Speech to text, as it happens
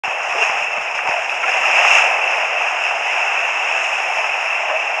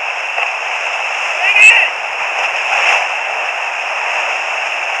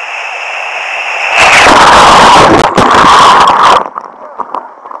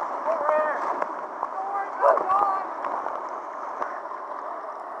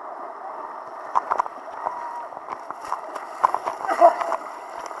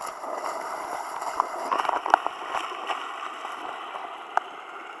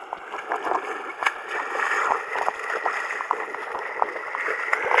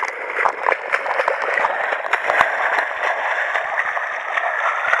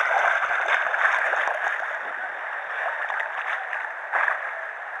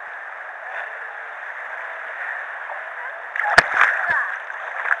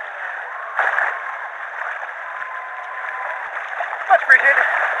Much appreciated.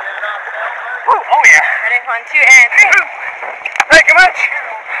 Woo, oh yeah. Ready, 1, 2, and 3. Thank you much.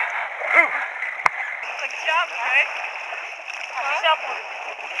 Like Chapman, right? Chapman.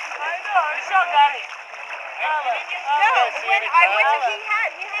 I know. Michelle got it. No, when I went to, he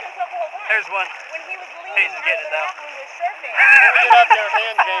had himself the whole time. There's one. When he was leaning He's out getting of it the now. raft when we were surfing. Get up there,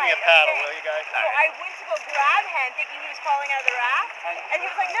 hand Jamie a paddle, will you guys? So I went to go grab him, thinking he was falling out of the raft, and he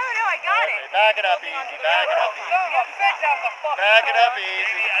was like, no, I got it. Back it up easy, back it up easy. Back it up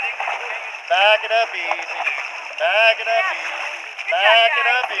easy. Back it up easy. Back it up easy. Back it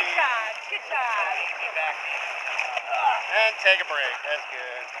up easy. Good job. And take a break, that's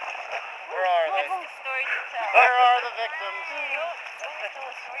good. Where are they? Story to tell. Where are the victims?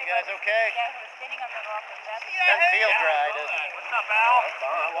 You guys okay? Yeah, he was sitting on the rock and that's Doesn't feel dry, does it? What's up, Al?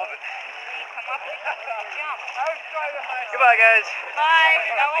 I love it. come up and jump. Goodbye, guys. Bye.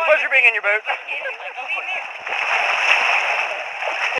 Pleasure being in your boat. See you.